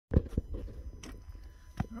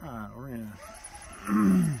Alright, we're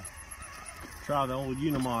gonna try the old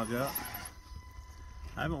Unimog up.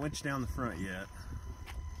 I haven't winched down the front yet.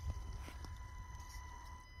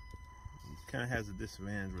 It kind of has a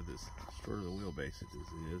disadvantage with this shorter the wheelbase it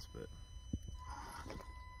is, but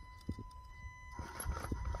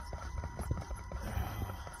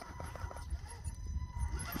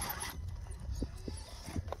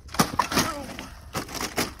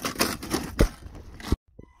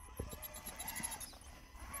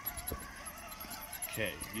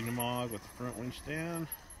okay, Unimog with the front winch down.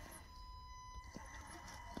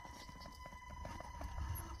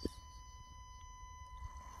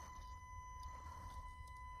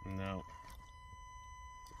 No.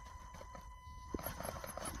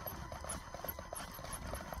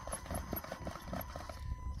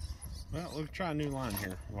 Well, we'll try a new line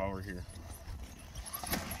here while we're here.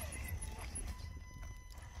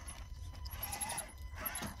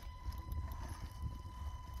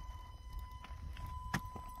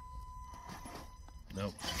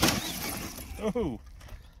 Nope. Oh!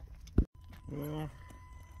 Well,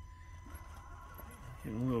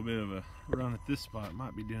 getting a little bit of a run at this spot.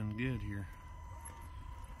 Might be doing good here.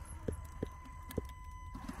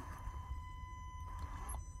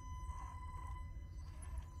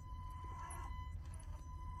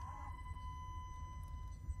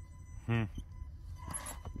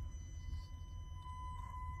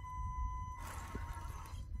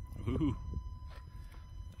 Ooh,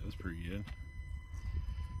 that was pretty good.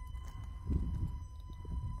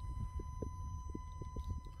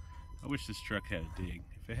 I wish this truck had a dig.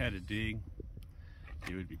 If it had a dig,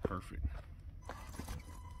 it would be perfect.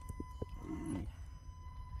 Ooh.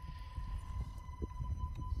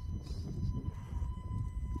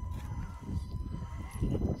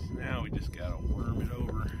 So now we just gotta worm it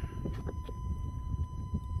over.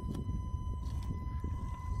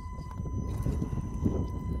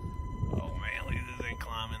 Oh man, look at this thing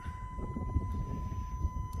climbing.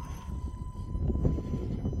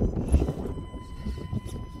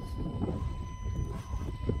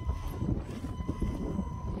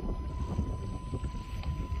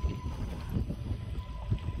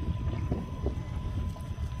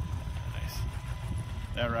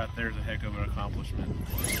 That right there is a heck of an accomplishment.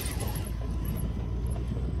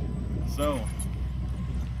 So,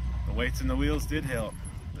 the weights in the wheels did help.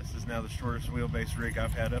 This is now the shortest wheelbase rig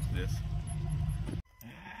I've had up this.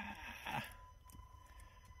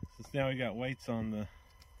 Since now we got weights on the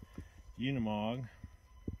Unimog,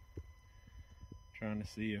 trying to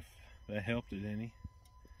see if that helped it any.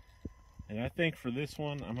 And I think for this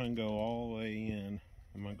one, I'm going to go all the way in.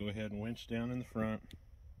 I'm going to go ahead and winch down in the front.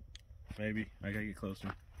 Maybe. I gotta get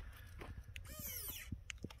closer.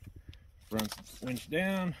 Front winch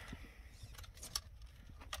down.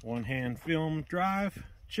 One hand film drive.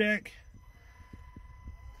 Check.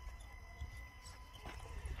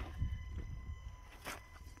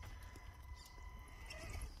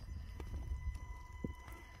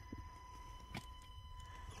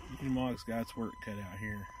 Unimog's got its work cut out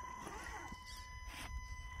here.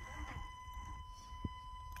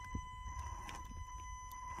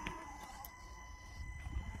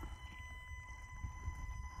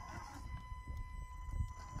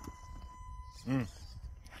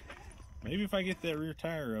 Maybe if I get that rear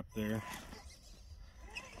tire up there.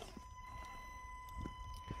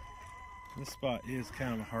 This spot is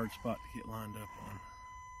kind of a hard spot to get lined up on.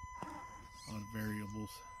 A lot of variables.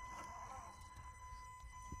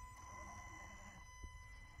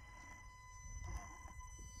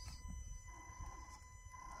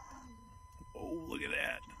 Oh, look at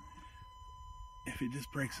that. If it just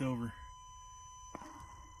breaks over.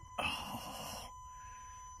 Oh.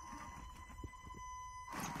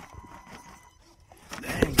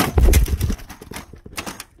 Dang.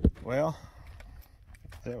 Well,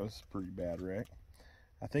 that was a pretty bad wreck.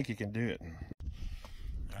 I think you can do it.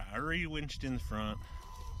 I re-winched in the front.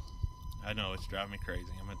 I know it's driving me crazy.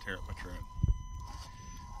 I'm gonna tear up my truck.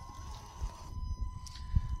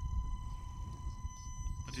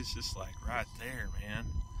 But it's just like right there, man.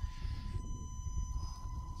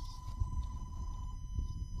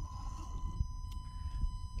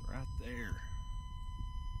 Right there.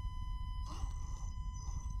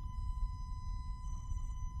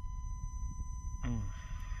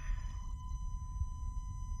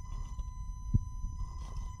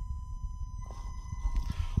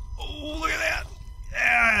 Oh, look at that.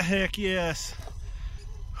 Ah, heck yes.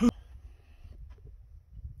 I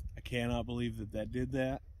cannot believe that did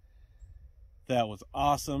that. That was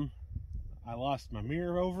awesome. I lost my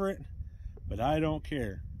mirror over it, but I don't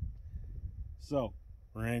care. So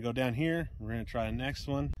we're gonna go down here. We're gonna try the next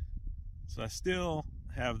one. So I still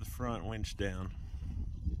have the front winch down.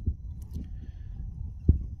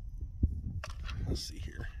 let's see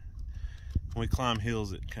here. When we climb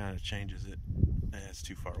hills, it kind of changes it. It's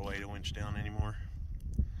too far away to winch down anymore.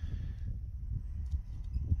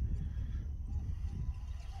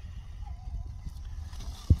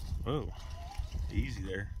 Whoa, easy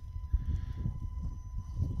there.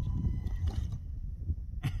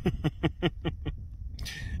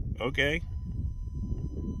 Okay.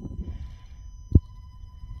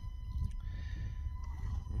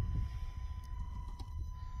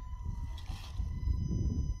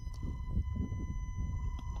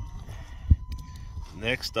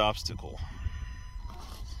 Next obstacle.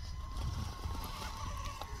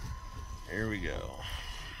 Here we go.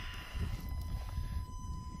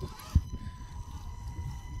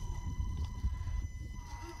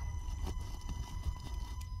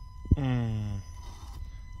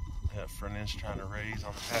 That front end's trying to raise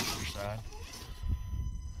on the passenger side.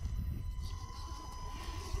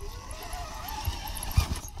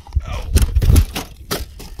 Oh.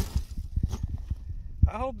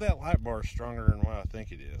 I hope that light bar is stronger than what I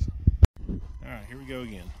think it is. Alright, here we go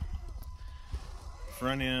again.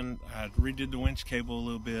 Front end, I redid the winch cable a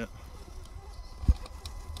little bit.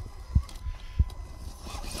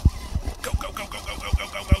 Go, go, go, go, go, go, go,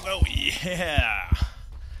 go, go, go. Yeah!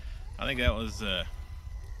 I think that was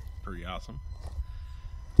pretty awesome.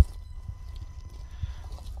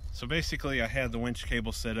 So basically I had the winch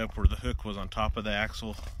cable set up where the hook was on top of the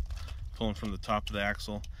axle, pulling from the top of the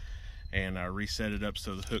axle, and I reset it up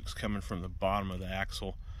so the hook's coming from the bottom of the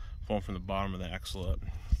axle, pulling from the bottom of the axle up.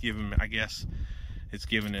 I guess it's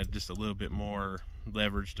giving it just a little bit more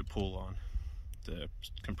leverage to pull on to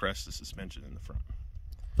compress the suspension in the front.